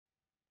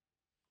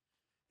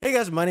Hey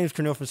guys, my name is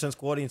Kirneill from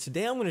SENSEQUALITY, and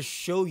today I'm going to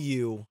show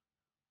you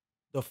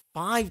the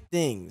 5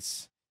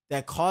 things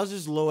that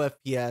causes low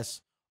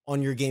FPS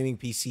on your gaming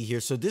PC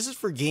here. So this is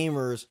for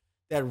gamers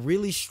that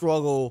really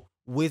struggle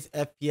with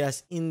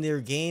FPS in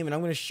their game, and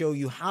I'm going to show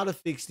you how to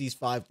fix these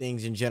 5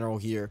 things in general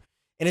here.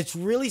 And it's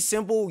really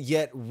simple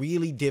yet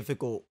really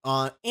difficult.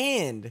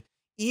 And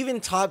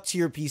even top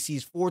tier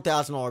PCs,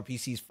 $4,000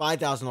 PCs,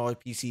 $5,000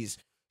 PCs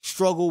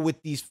struggle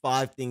with these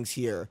 5 things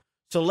here.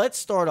 So let's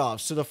start off.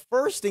 So the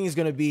first thing is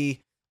going to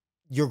be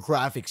your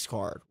graphics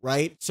card,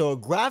 right? So a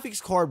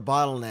graphics card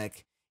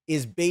bottleneck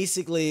is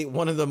basically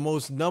one of the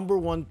most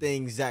 #1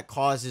 things that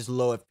causes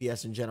low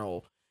FPS in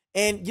general.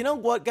 And you know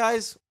what,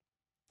 guys?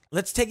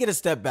 Let's take it a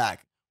step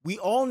back. We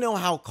all know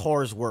how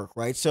cars work,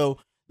 right? So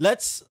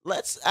let's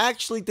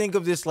actually think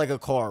of this like a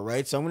car,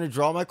 right? So I'm going to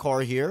draw my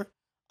car here.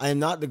 I am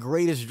not the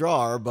greatest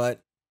drawer, but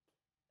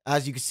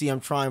as you can see,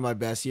 I'm trying my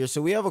best here. So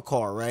we have a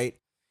car, right?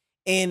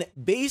 And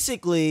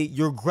basically,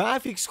 your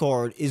graphics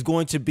card is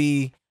going to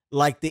be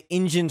like the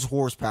engine's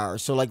horsepower.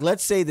 So like,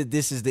 let's say that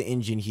this is the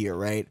engine here,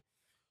 right?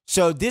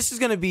 So this is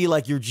going to be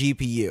like your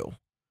GPU,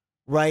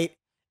 right?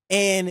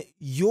 And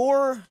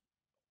your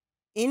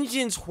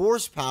engine's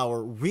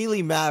horsepower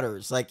really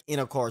matters like in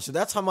a car. So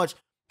that's how much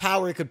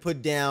power it could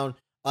put down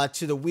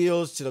to the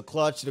wheels, to the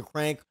clutch, to the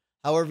crank,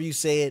 however you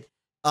say it,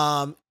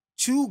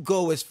 to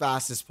go as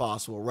fast as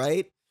possible,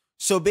 right?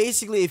 So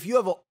basically, if you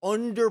have an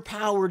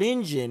underpowered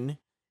engine,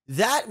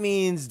 that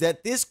means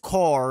that this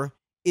car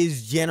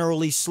is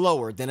generally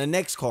slower than a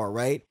next car,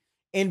 right?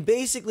 And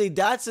basically,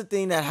 that's the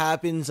thing that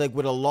happens like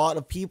with a lot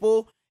of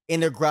people in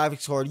their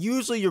graphics card.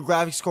 Usually your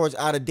graphics card is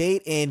out of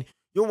date and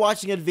you're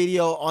watching a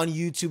video on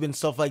YouTube and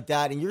stuff like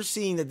that, and you're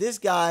seeing that this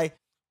guy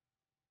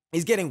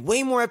is getting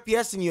way more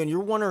FPS than you, and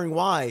you're wondering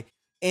why.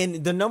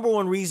 And the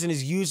 #1 reason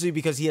is usually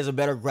because he has a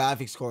better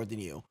graphics card than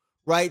you,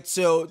 right?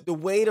 So the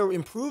way to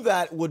improve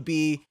that would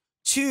be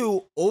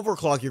to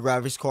overclock your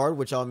graphics card,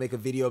 which I'll make a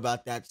video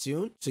about that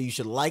soon. So you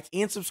should like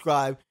and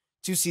subscribe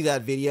to see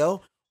that video,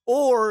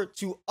 or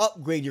to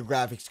upgrade your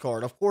graphics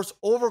card. Of course,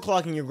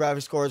 overclocking your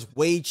graphics card is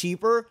way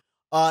cheaper,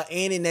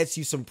 and it nets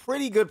you some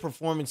pretty good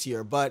performance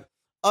here, but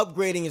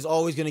upgrading is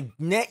always going to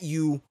net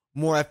you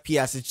more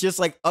FPS. It's just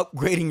like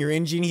upgrading your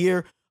engine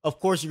here. Of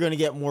course, you're going to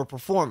get more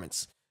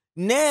performance.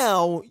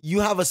 Now, you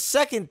have a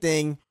second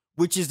thing,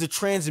 which is the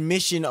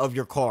transmission of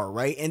your car,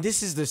 right? And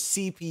this is the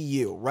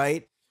CPU,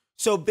 right?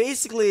 So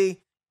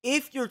basically,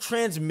 if your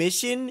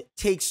transmission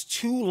takes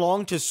too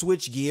long to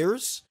switch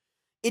gears,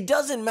 it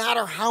doesn't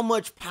matter how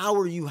much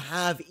power you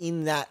have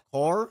in that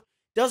car.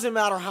 Doesn't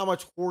matter how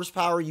much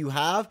horsepower you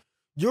have.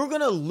 You're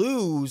going to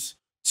lose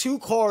 2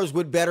 cars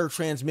with better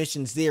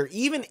transmissions there,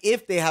 even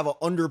if they have an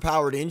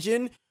underpowered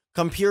engine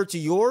compared to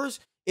yours.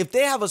 If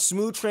they have a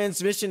smooth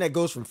transmission that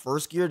goes from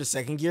first gear to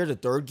second gear to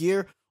third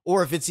gear,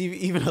 or if it's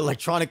even an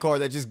electronic car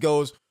that just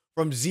goes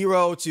from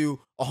 0 to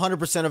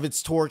 100% of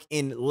its torque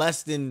in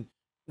less than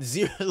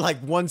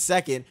 1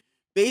 second,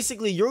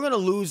 basically, you're going to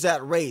lose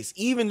that race,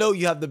 even though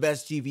you have the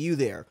best GPU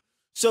there.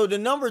 So the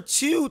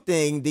 #2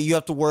 thing that you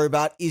have to worry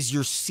about is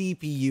your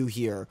CPU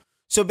here.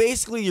 So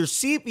basically, your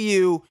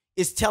CPU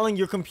is telling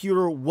your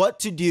computer what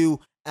to do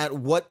at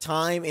what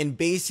time. And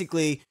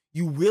basically,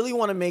 you really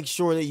want to make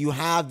sure that you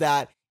have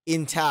that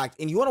intact.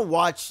 And you want to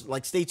watch,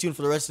 like, stay tuned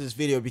for the rest of this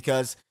video,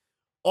 because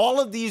all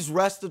of these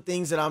rest of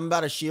things that I'm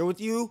about to share with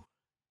you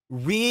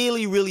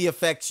really, really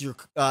affects your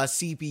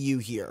CPU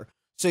here.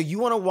 So you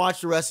want to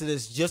watch the rest of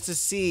this just to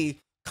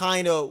see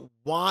kind of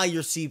why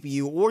your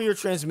CPU or your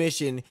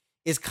transmission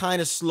is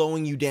kind of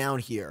slowing you down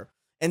here.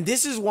 And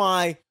this is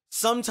why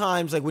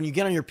sometimes, like when you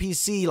get on your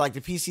PC, like the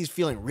PC is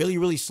feeling really,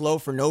 really slow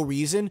for no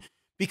reason,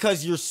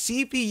 because your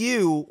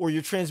CPU or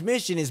your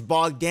transmission is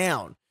bogged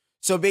down.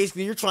 So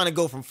basically, you're trying to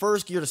go from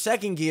first gear to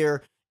second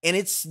gear, and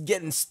it's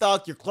getting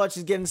stuck. Your clutch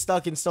is getting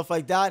stuck and stuff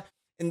like that.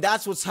 And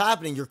that's what's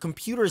happening. Your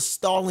computer is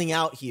stalling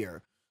out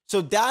here.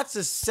 So that's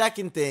the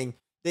second thing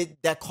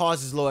that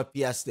causes low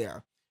FPS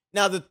there.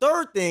 Now, the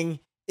third thing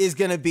is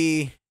going to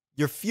be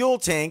your fuel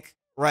tank,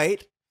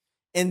 right?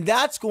 And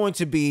that's going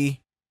to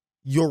be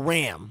your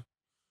RAM.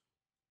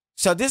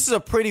 So this is a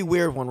pretty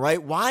weird one,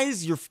 right? Why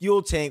is your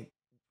fuel tank,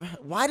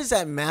 why does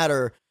that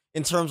matter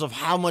in terms of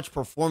how much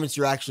performance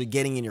you're actually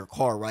getting in your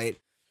car, right?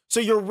 So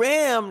your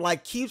RAM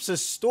like keeps a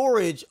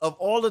storage of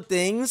all the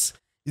things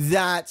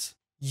that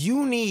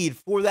you need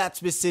for that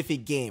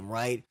specific game,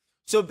 right?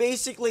 So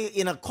basically,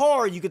 in a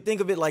car, you could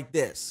think of it like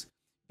this.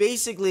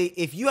 Basically,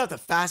 if you have the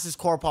fastest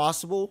car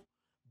possible,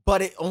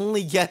 but it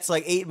only gets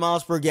like 8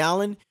 miles per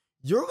gallon,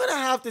 you're going to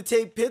have to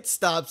take pit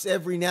stops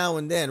every now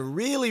and then.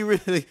 Really,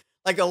 really,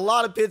 like a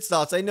lot of pit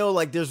stops. I know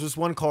like there's this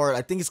one car,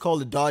 I think it's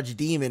called the Dodge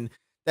Demon,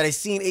 that I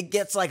seen. It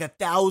gets like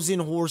 1,000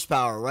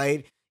 horsepower,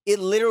 right? It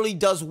literally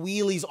does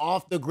wheelies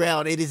off the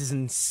ground. It is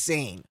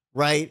insane,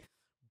 right?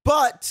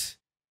 But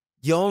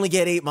you only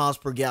get 8 miles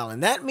per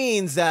gallon. That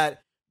means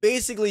that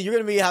basically you're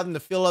going to be having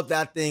to fill up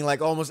that thing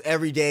like almost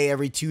every day,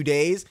 every 2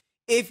 days,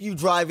 if you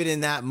drive it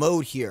in that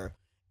mode here.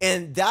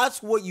 And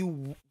that's what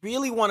you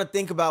really want to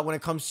think about when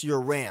it comes to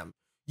your RAM.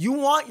 You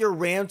want your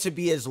RAM to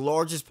be as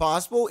large as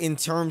possible in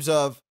terms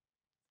of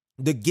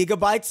the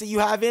gigabytes that you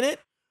have in it,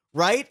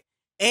 right?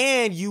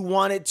 And you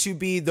want it to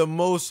be the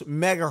most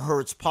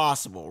megahertz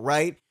possible,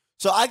 right?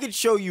 So I could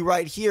show you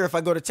right here, if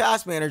I go to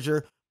Task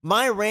Manager,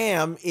 my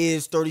RAM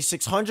is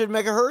 3600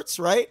 megahertz,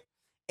 right?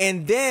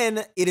 And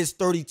then it is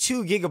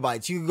 32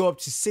 gigabytes. You can go up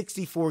to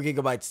 64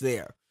 gigabytes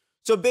there.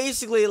 So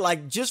basically,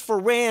 like, just for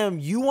RAM,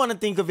 you want to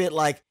think of it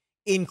like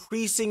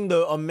increasing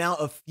the amount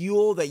of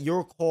fuel that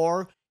your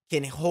car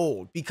can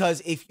hold.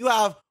 Because if you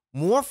have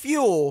more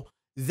fuel,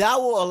 that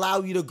will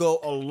allow you to go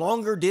a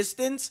longer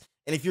distance.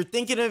 And if you're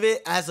thinking of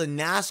it as a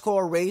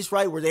NASCAR race,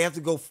 right, where they have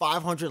to go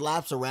 500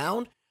 laps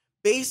around,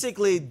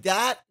 basically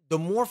the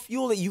more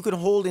fuel that you can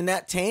hold in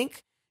that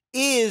tank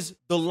is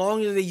the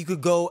longer that you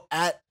could go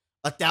at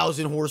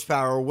 1,000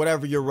 horsepower or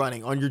whatever you're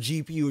running on your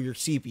GPU or your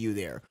CPU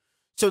there.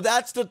 So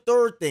that's the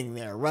third thing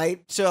there,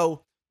 right?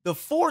 So the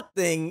fourth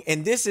thing,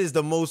 and this is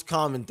the most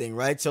common thing,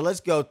 right? So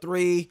let's go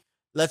 3,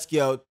 let's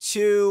go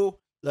 2,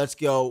 let's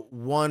go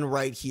 1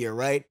 right here,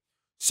 right?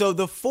 So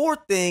the fourth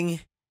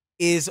thing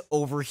is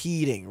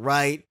overheating,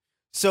 right?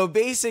 So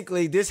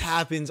basically this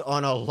happens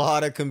on a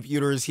lot of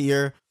computers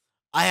here.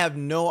 I have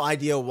no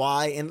idea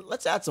why. And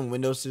let's add some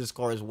windows to this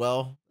car as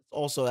well. Let's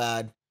also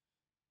add,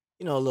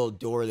 a little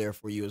door there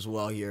for you as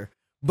well here.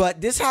 But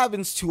this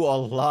happens to a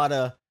lot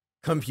of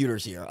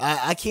computers here.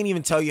 I can't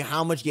even tell you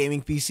how much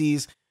gaming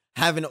PCs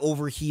have an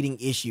overheating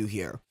issue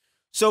here.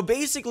 So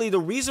basically the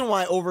reason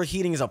why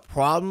overheating is a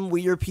problem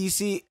with your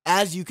PC,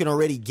 as you can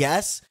already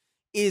guess,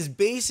 is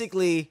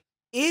basically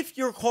if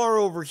your car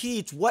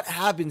overheats, what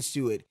happens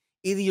to it?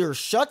 It either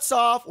shuts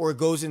off or it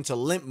goes into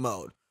limp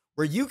mode,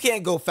 where you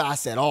can't go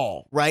fast at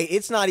all, right?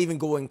 It's not even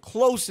going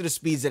close to the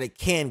speeds that it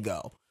can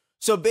go.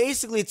 So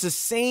basically, it's the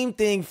same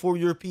thing for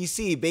your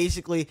PC.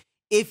 Basically,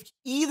 if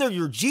either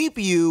your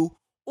GPU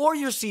or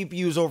your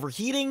CPU is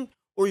overheating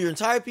or your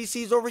entire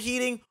PC is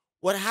overheating,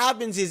 what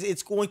happens is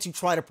it's going to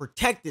try to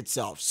protect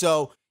itself.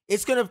 So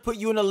it's going to put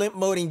you in a limp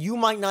mode, and you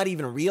might not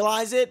even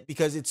realize it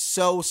because it's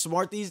so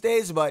smart these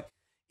days, but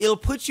it'll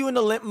put you in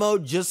a limp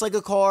mode just like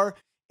a car,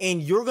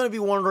 and you're going to be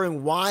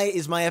wondering, why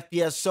is my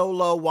FPS so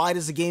low? Why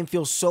does the game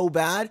feel so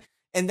bad?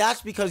 And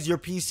that's because your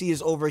PC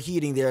is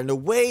overheating there. And the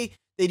way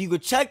that you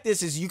could check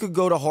this is you could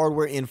go to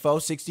hardware info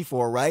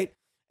 64, right?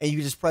 And you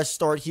can just press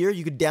start here.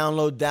 You could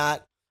download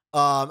that.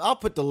 I'll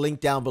put the link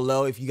down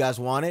below if you guys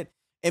want it.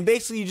 And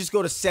basically you just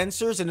go to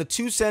sensors, and the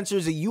two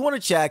sensors that you want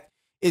to check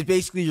is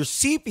basically your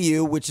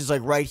CPU, which is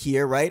like right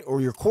here, right? Or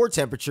your core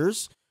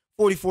temperatures.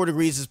 44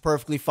 degrees is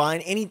perfectly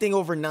fine. Anything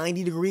over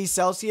 90 degrees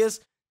Celsius,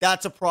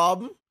 that's a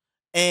problem.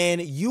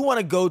 And you want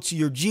to go to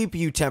your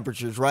GPU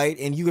temperatures, right?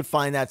 And you could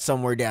find that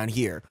somewhere down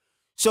here.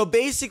 So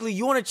basically,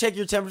 you want to check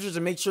your temperatures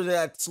and make sure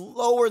that it's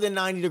lower than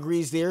 90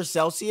 degrees there,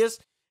 Celsius,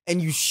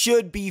 and you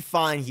should be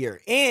fine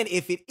here. And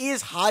if it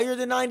is higher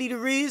than 90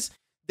 degrees,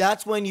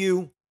 that's when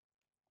you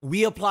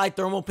reapply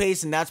thermal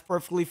paste, and that's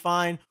perfectly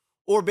fine.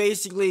 Or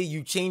basically,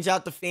 you change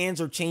out the fans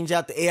or change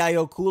out the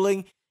AIO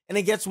cooling, and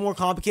it gets more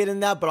complicated than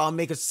that, but I'll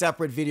make a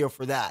separate video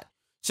for that.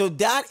 So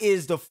that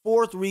is the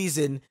fourth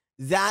reason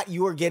that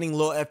you are getting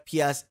low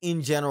FPS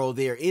in general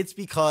there. It's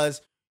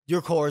because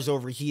your car is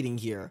overheating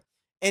here.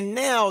 And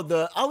now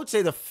I would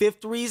say the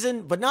fifth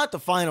reason, but not the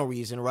final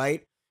reason,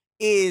 right,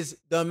 is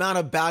the amount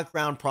of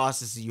background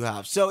processes you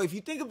have. So if you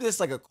think of this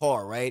like a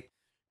car, right,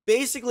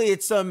 basically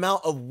it's the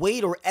amount of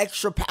weight or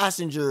extra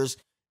passengers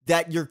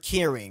that you're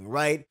carrying,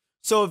 right?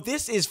 So if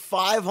this is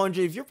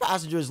 500, if your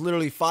passenger is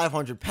literally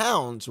 500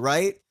 pounds,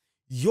 right,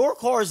 your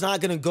car is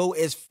not going to go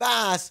as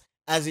fast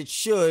as it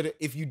should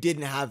if you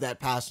didn't have that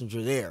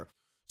passenger there.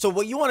 So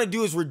what you want to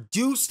do is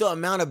reduce the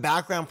amount of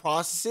background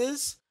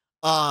processes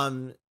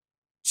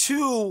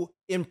to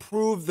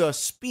improve the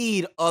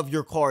speed of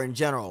your car in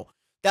general.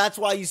 That's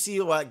why you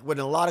see, like, when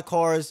a lot of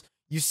cars,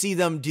 you see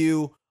them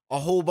do a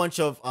whole bunch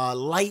of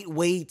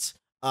lightweight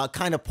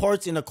kind of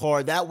parts in the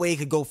car. That way it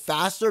could go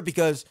faster,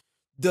 because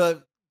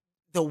the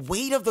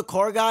weight of the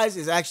car, guys,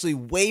 is actually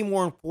way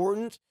more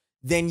important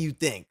than you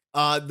think.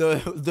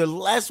 The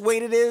less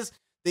weight it is,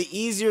 the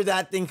easier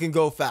that thing can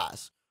go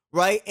fast,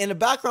 right? And the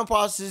background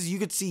processes, you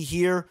could see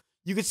here,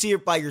 you could see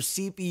it by your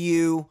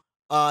CPU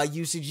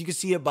usage. You can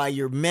see it by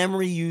your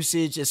memory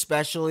usage,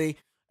 especially.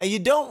 And you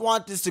don't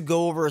want this to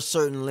go over a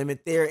certain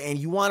limit there, and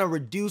you want to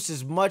reduce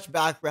as much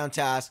background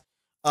tasks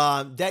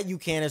that you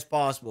can as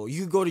possible.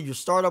 You can go to your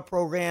startup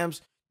programs,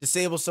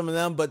 disable some of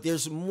them, but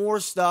there's more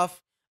stuff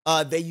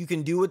that you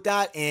can do with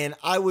that. And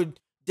I would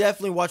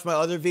definitely watch my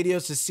other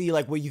videos to see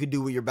like what you could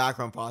do with your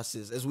background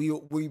processes, as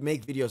we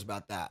make videos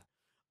about that.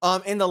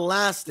 And the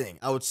last thing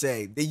I would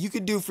say that you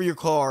could do for your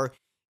car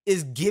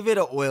is give it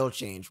an oil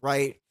change,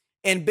 right?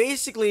 And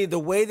basically the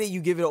way that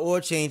you give it an oil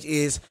change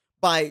is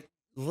by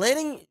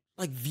letting,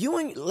 like,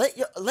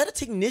 let a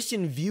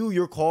technician view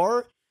your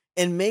car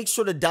and make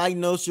sure to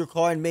diagnose your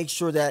car and make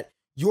sure that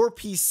your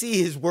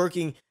PC is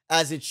working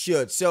as it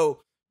should.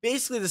 So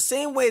basically the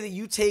same way that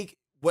you take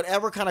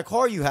whatever kind of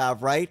car you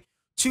have, right,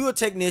 to a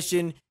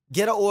technician,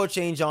 get an oil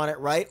change on it,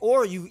 right?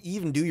 Or you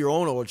even do your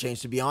own oil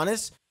change, to be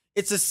honest.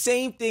 It's the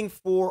same thing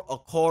for a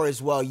car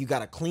as well. You got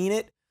to clean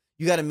it.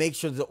 You got to make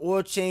sure the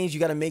oil change.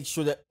 You got to make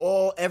sure that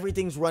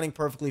everything's running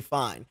perfectly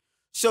fine.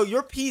 So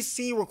your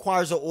PC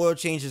requires an oil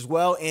change as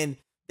well. And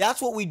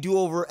that's what we do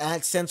over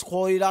at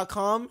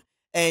SenseQuality.com.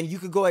 And you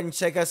could go ahead and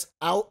check us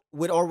out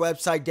with our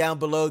website down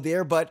below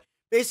there. But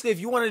basically, if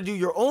you want to do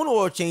your own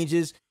oil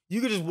changes, you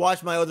can just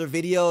watch my other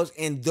videos,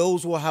 and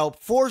those will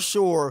help for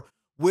sure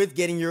with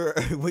getting your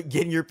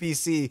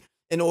PC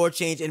an oil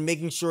change and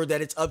making sure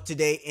that it's up to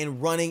date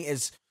and running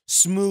as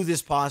smooth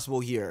as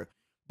possible here.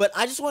 But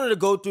I just wanted to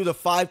go through the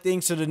 5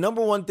 things. So the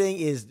number 1 thing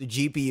is the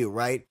GPU,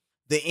 right?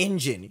 The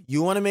engine.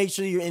 You want to make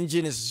sure your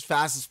engine is as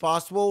fast as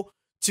possible.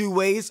 2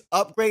 ways: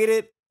 upgrade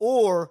it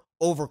or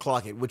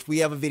overclock it, which we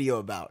have a video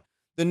about.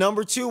 The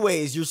number 2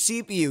 way is your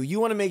CPU. You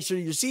want to make sure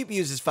your CPU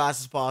is as fast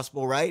as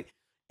possible, right?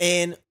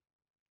 And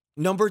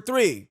number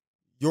 3,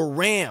 your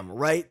RAM,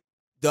 right?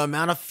 The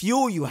amount of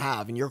fuel you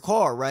have in your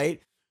car,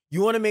 right?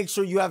 You want to make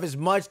sure you have as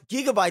much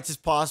gigabytes as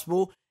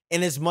possible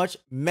and as much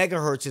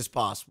megahertz as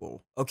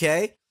possible,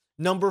 okay?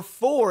 Number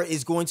 4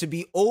 is going to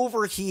be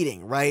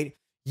overheating, right?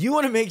 You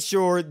want to make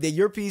sure that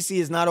your PC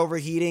is not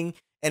overheating,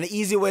 and an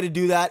easy way to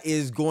do that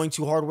is going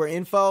to hardware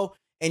info,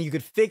 and you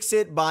could fix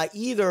it by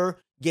either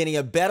getting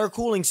a better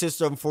cooling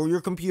system for your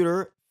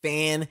computer,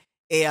 fan,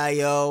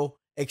 AIO,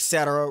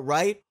 etc.,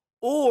 right?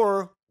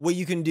 Or what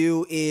you can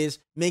do is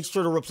make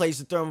sure to replace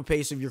the thermal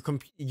paste of your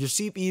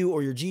CPU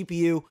or your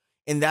GPU,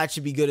 and that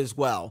should be good as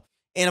well.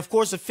 And of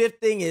course, the 5th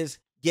thing is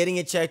getting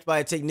it checked by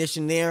a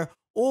technician there,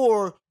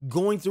 or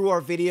going through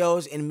our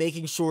videos and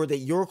making sure that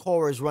your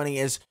car is running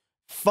as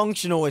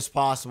functional as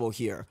possible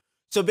here.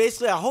 So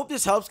basically, I hope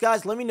this helps,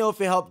 guys. Let me know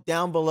if it helped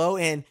down below.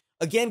 And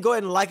again, go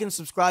ahead and like and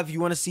subscribe if you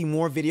want to see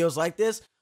more videos like this.